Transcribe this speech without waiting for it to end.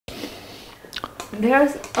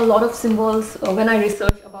There's a lot of symbols. When I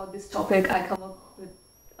research about this topic, I come up with,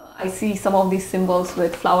 I see some of these symbols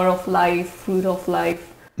with flower of life, fruit of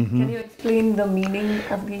life. Can you explain the meaning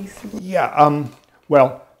of these symbols? Yeah,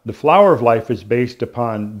 well, the flower of life is based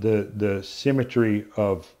upon the symmetry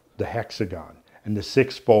of the hexagon and the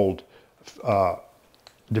six-fold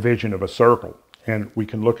division of a circle. And we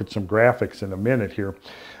can look at some graphics in a minute here.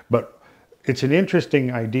 But it's an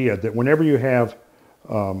interesting idea that whenever you have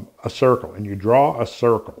a circle and you draw a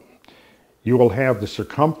circle, you will have the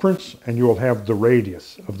circumference and you will have the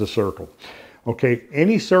radius of the circle. Okay,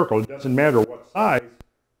 any circle, it doesn't matter what size,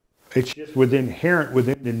 it's just inherent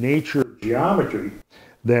within the nature of geometry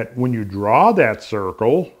that when you draw that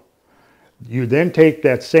circle, you then take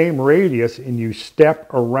that same radius and you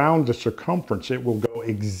step around the circumference. It will go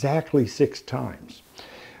exactly 6 times.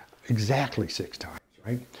 Exactly 6 times,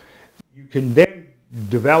 right? You can then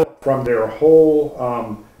develop from there a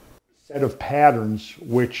whole set of patterns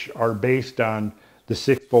which are based on the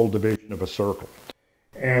six-fold division of a circle.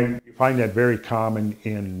 And you find that very common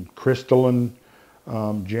in crystalline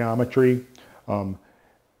geometry.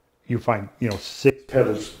 You find, 6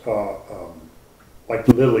 petals, like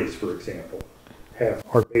lilies, for example,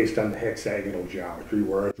 are based on the hexagonal geometry,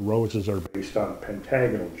 whereas roses are based on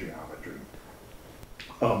pentagonal geometry.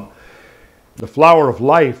 The flower of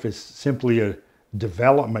life is simply a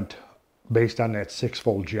development based on that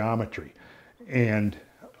six-fold geometry. And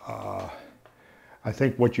I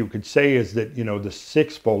think what you could say is that, the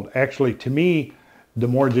six-fold, actually, to me, the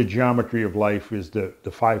more the geometry of life is the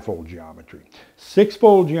five-fold geometry.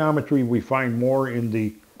 Six-fold geometry we find more in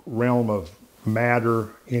the realm of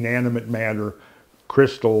matter, inanimate matter,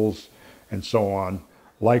 crystals, and so on.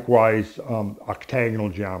 Likewise, octagonal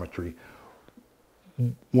geometry.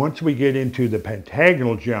 Once we get into the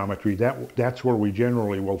pentagonal geometry, that's where we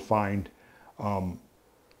generally will find,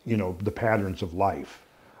 the patterns of life.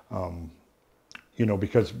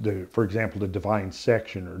 Because, for example, the divine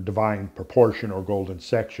section or divine proportion or golden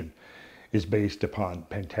section is based upon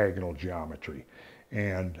pentagonal geometry.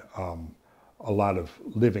 And a lot of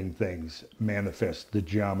living things manifest the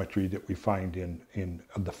geometry that we find in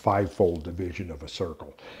the five-fold division of a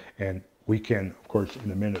circle. And we can, of course, in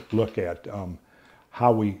a minute look at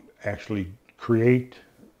how we actually create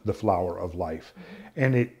the flower of life.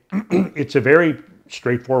 And it's a very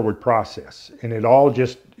straightforward process. And it all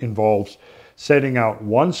just involves setting out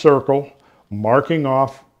one circle, marking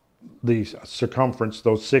off the circumference,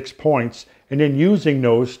 those 6 points, and then using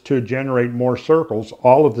those to generate more circles,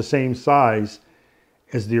 all of the same size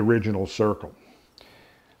as the original circle.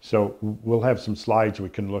 So we'll have some slides we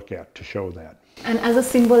can look at to show that. And as a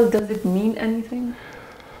symbol, does it mean anything?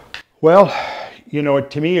 Well,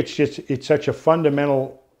 to me, it's such a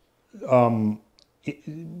fundamental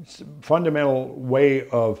way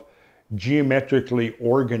of geometrically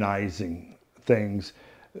organizing things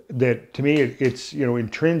that, to me, it's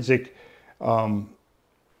intrinsic, an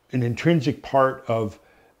intrinsic part of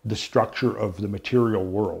the structure of the material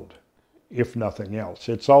world, if nothing else.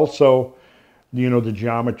 It's also, the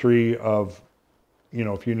geometry of,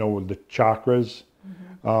 if you know the chakras,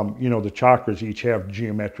 the chakras each have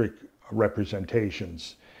geometric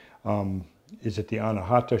representations. Is it the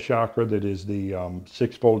Anahata chakra that is the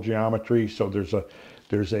six-fold geometry? So there's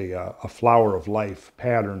a flower of life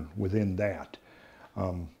pattern within that.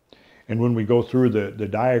 And when we go through the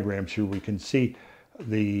diagrams here, we can see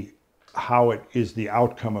how it is the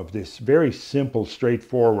outcome of this very simple,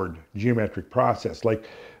 straightforward geometric process. Like,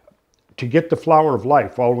 to get the flower of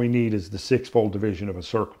life, all we need is the six-fold division of a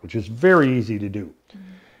circle, which is very easy to do.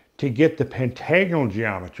 To get the pentagonal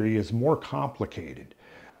geometry is more complicated.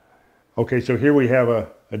 Okay, so here we have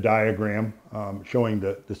a diagram showing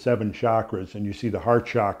the 7 chakras, and you see the heart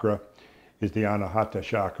chakra is the Anahata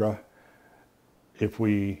chakra. If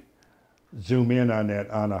we zoom in on that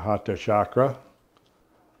Anahata chakra,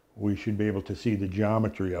 we should be able to see the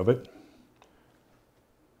geometry of it.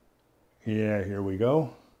 Yeah, here we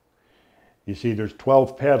go. You see there's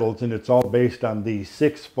 12 petals, and it's all based on the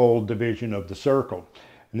six-fold division of the circle.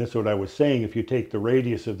 And that's what I was saying. If you take the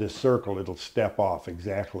radius of this circle, it'll step off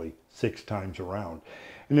exactly 6 times around.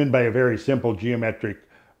 And then by a very simple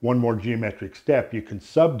one more geometric step, you can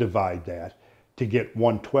subdivide that to get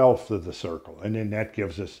 1/12 of the circle. And then that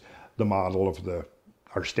gives us the model of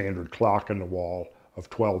our standard clock on the wall of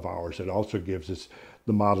 12 hours. It also gives us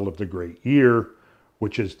the model of the great year,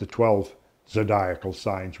 which is the 12 zodiacal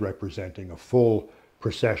signs representing a full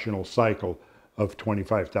precessional cycle of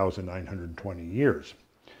 25,920 years.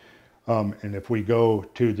 And if we go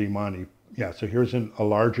to the so here's a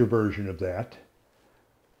larger version of that.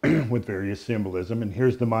 with various symbolism. And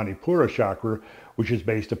here's the Manipura chakra, which is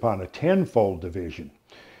based upon a tenfold division.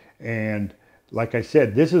 And like I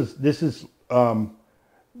said, this is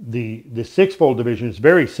the sixfold division is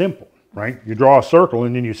very simple, right? You draw a circle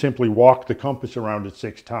and then you simply walk the compass around it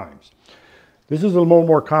 6 times. This is a little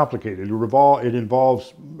more complicated. It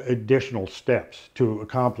involves additional steps to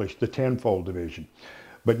accomplish the tenfold division.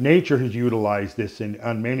 But nature has utilized this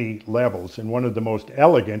on many levels, and one of the most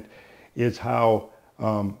elegant is how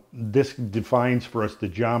this defines for us the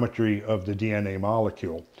geometry of the DNA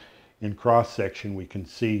molecule. In cross-section, we can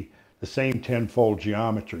see the same tenfold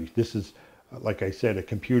geometry. This is, like I said, a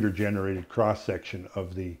computer-generated cross-section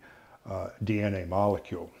of the DNA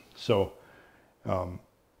molecule. So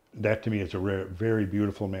that to me is a very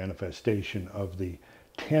beautiful manifestation of the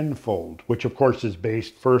tenfold, which of course is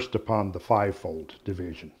based first upon the fivefold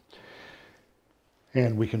division.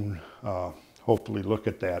 And we can hopefully look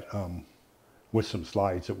at that with some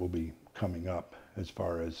slides that will be coming up as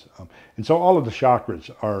far as, and so all of the chakras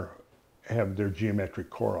have their geometric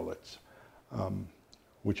correlates,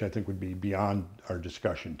 which I think would be beyond our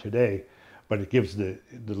discussion today, but it gives the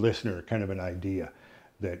listener kind of an idea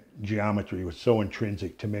that geometry was so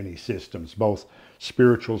intrinsic to many systems, both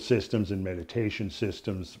spiritual systems and meditation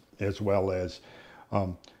systems, as well as,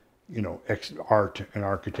 you know, art and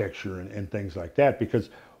architecture and things like that.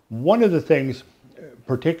 Because one of the things,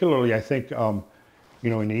 particularly I think, you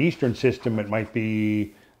know, in the Eastern system, it might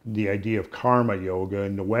be the idea of karma yoga.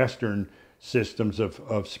 In the Western systems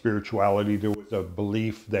of spirituality, there was a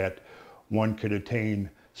belief that one could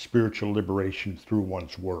attain spiritual liberation through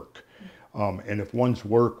one's work. And if one's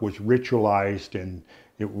work was ritualized and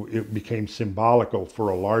it became symbolical for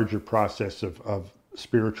a larger process of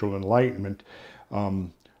spiritual enlightenment,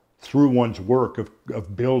 through one's work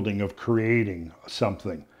of building, of creating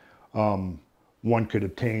something, one could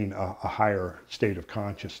obtain a higher state of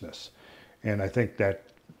consciousness. And I think that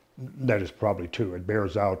is probably true. It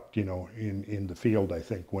bears out, you know, in the field, I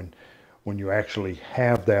think, when you actually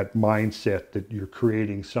have that mindset that you're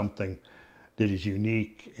creating something that is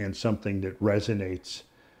unique and something that resonates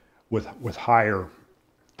with higher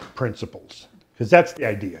principles. Because that's the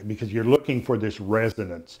idea, because you're looking for this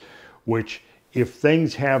resonance, which if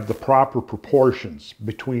things have the proper proportions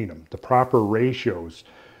between them, the proper ratios,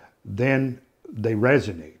 then they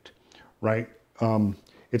resonate, right?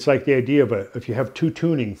 It's like the idea of if you have 2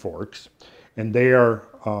 tuning forks and they are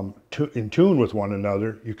in tune with one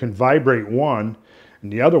another, you can vibrate one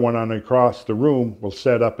and the other one on across the room will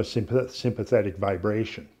set up a sympathetic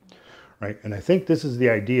vibration, right? And I think this is the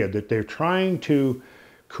idea, that they're trying to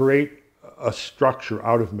create a structure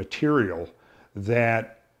out of material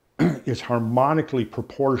that is harmonically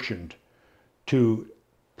proportioned to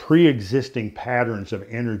pre-existing patterns of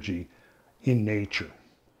energy in nature,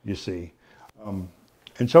 you see.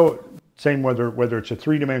 And so, same whether it's a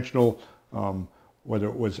three-dimensional, whether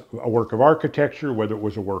it was a work of architecture, whether it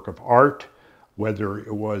was a work of art, whether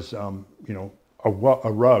it was, you know, a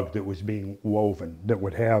rug that was being woven that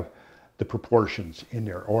would have the proportions in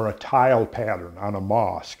there, or a tile pattern on a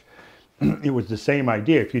mosque. It was the same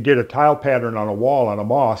idea. If you did a tile pattern on a wall on a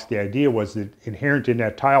mosque, the idea was that inherent in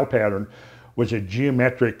that tile pattern was a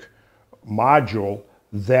geometric module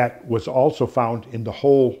that was also found in the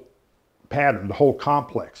whole pattern, the whole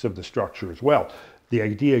complex of the structure as well. The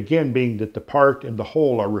idea again being that the part and the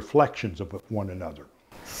whole are reflections of one another.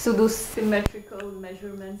 So those symmetrical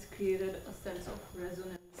measurements created a sense of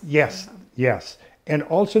resonance. Yes, yes. And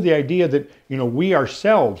also the idea that, you know, we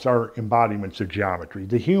ourselves are embodiments of geometry.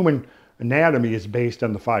 The human anatomy is based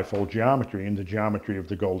on the fivefold geometry and the geometry of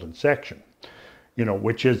the golden section, you know,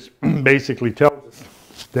 which is basically tells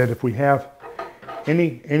us that if we have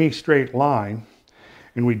any straight line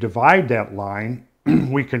and we divide that line,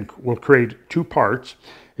 we'll create 2 parts.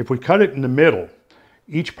 If we cut it in the middle,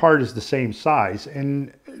 each part is the same size,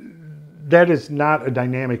 and that is not a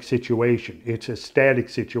dynamic situation. It's a static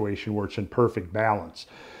situation where it's in perfect balance.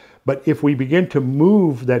 But if we begin to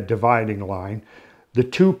move that dividing line, the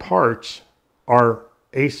 2 parts are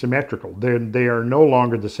asymmetrical. They are no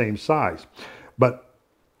longer the same size. But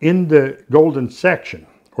in the golden section,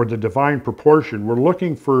 or the divine proportion, we're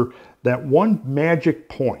looking for that one magic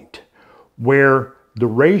point where the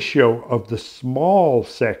ratio of the small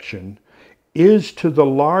section is to the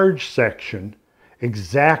large section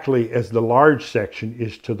exactly as the large section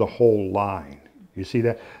is to the whole line. You see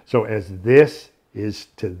that? So as this is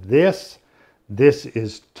to this, this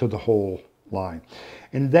is to the whole line.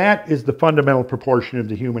 And that is the fundamental proportion of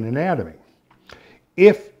the human anatomy.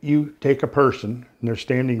 If you take a person and they're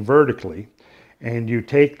standing vertically, and you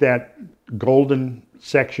take that golden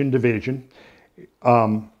section division,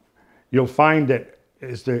 you'll find that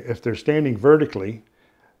if they're standing vertically,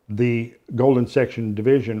 the golden section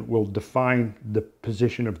division will define the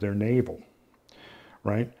position of their navel,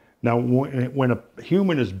 right? Now, when a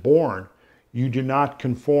human is born, you do not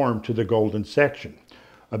conform to the golden section.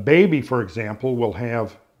 A baby, for example, will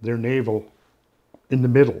have their navel in the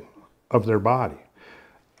middle of their body.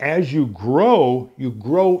 As you grow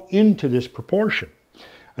into this proportion.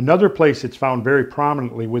 Another place it's found very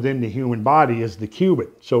prominently within the human body is the cubit,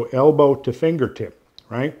 so elbow to fingertip,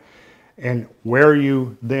 right? And where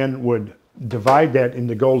you then would divide that in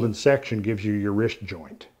the golden section gives you your wrist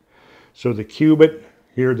joint. So the cubit,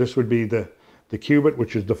 here this would be the cubit,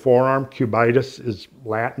 which is the forearm. Cubitus is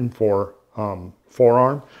Latin for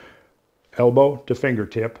forearm, elbow to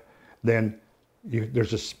fingertip. Then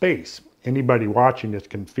there's a space. Anybody watching this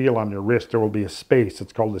can feel on their wrist there will be a space.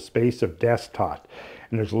 It's called the space of Destot.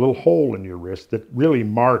 And there's a little hole in your wrist that really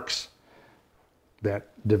marks that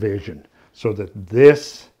division, so that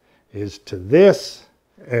this is to this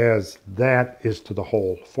as that is to the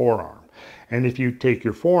whole forearm. And if you take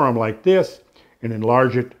your forearm like this and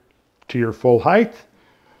enlarge it to your full height,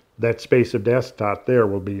 that space of Destot there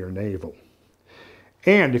will be your navel.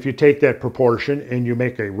 And if you take that proportion and you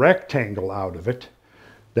make a rectangle out of it,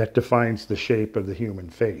 that defines the shape of the human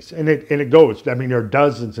face. And it goes, I mean, there are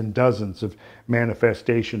dozens and dozens of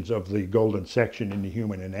manifestations of the golden section in the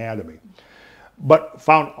human anatomy, but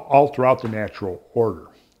found all throughout the natural order.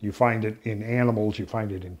 You find it in animals, you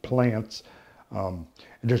find it in plants.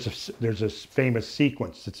 There's a famous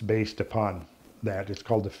sequence that's based upon that. It's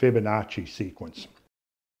called the Fibonacci sequence.